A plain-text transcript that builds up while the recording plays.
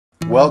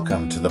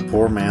Welcome to the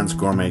Poor Man's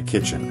Gourmet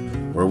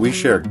Kitchen, where we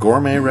share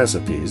gourmet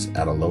recipes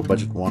at a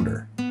low-budget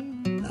wonder.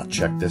 Now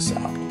check this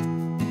out.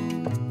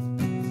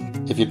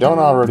 If you don't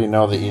already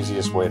know the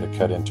easiest way to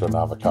cut into an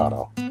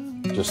avocado,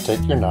 just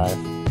take your knife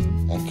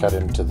and cut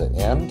into the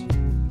end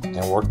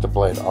and work the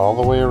blade all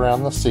the way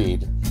around the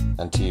seed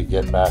until you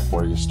get back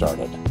where you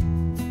started.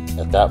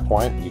 At that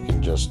point, you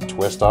can just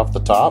twist off the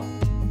top,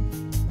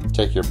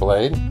 take your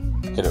blade,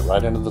 hit it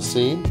right into the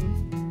seed,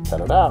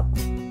 cut it out.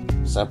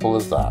 Simple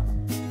as that.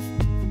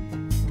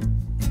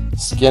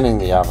 Skinning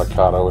the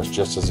avocado is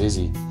just as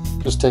easy.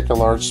 Just take a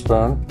large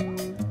spoon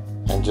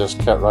and just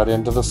cut right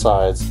into the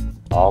sides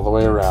all the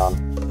way around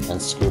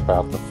and scoop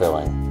out the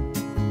filling.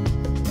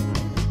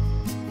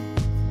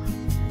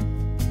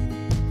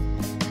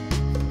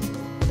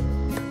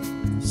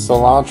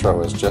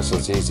 Cilantro is just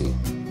as easy.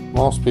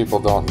 Most people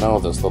don't know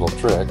this little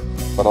trick,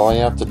 but all you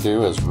have to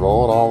do is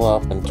roll it all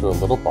up into a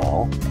little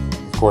ball.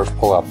 Of course,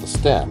 pull out the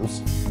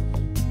stems.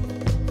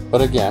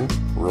 But again,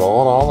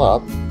 roll it all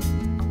up.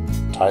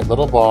 Tight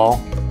little ball,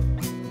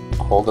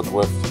 hold it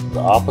with the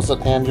opposite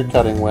hand you're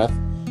cutting with,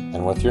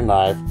 and with your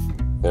knife,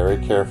 very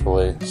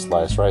carefully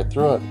slice right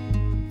through it.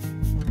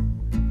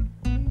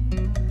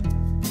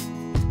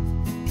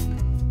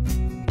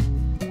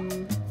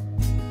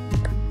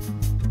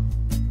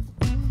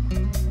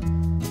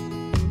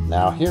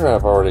 Now here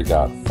I've already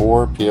got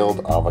 4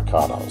 peeled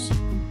avocados.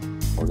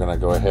 We're going to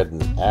go ahead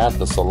and add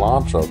the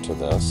cilantro to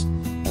this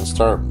and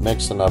start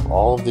mixing up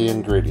all of the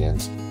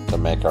ingredients to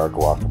make our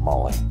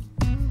guacamole.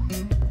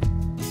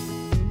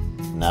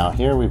 Now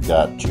here we've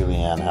got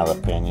julienne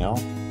jalapeno,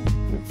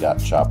 we've got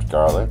chopped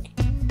garlic,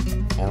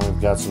 and we've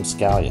got some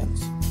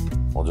scallions.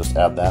 We'll just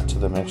add that to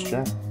the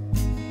mixture.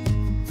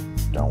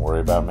 Don't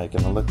worry about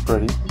making it look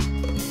pretty.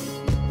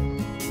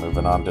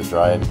 Moving on to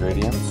dry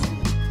ingredients,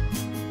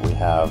 we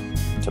have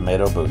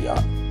tomato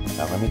bouillon.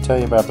 Now let me tell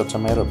you about the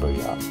tomato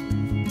bouillon.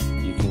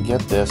 You can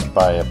get this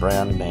by a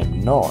brand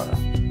named Knorr.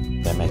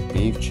 They make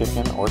beef,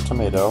 chicken, or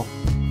tomato,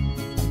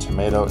 and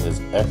tomato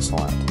is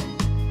excellent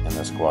in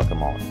this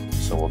guacamole.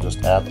 So we'll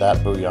just add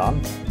that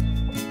bouillon,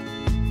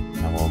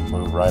 and we'll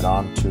move right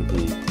on to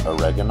the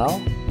oregano.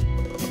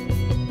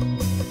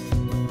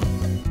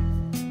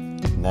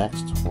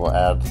 Next, we'll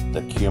add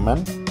the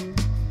cumin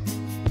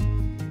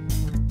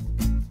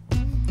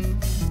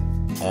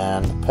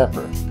and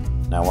pepper.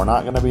 Now we're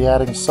not going to be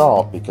adding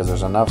salt because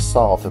there's enough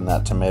salt in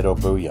that tomato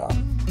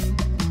bouillon.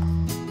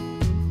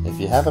 If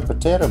you have a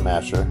potato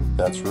masher,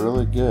 that's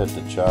really good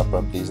to chop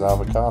up these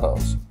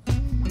avocados,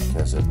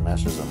 because it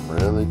meshes them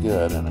really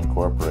good and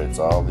incorporates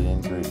all the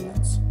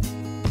ingredients.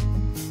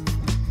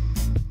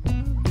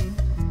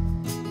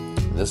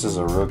 This is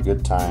a real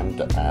good time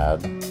to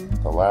add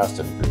the last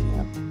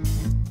ingredient,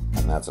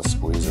 and that's a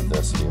squeeze of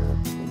this here,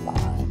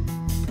 lime.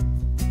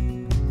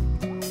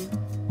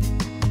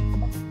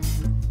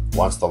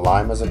 Once the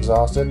lime is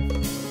exhausted,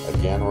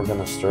 again we're going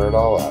to stir it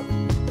all up.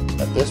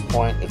 At this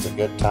point, it's a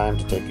good time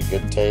to take a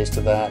good taste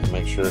of that and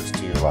make sure it's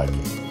to your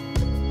liking.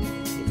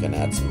 You can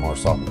add some more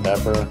salt and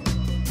pepper.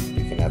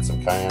 You can add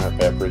some cayenne or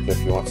paprika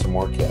if you want some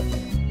more kick.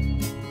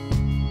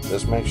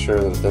 Just make sure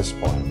that at this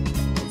point,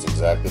 it's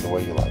exactly the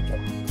way you like it.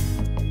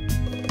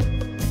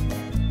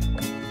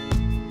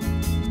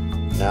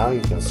 Now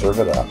you can serve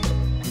it up.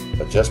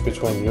 But just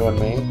between you and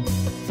me,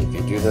 if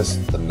you do this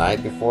the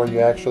night before you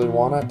actually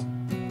want it,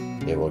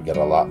 it will get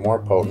a lot more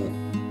potent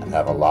and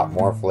have a lot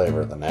more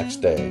flavor the next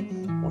day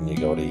when you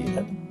go to eat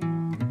it.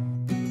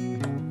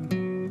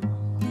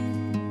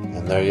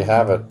 And there you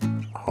have it.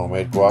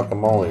 Homemade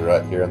guacamole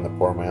right here in the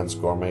Poor Man's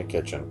Gourmet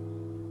Kitchen.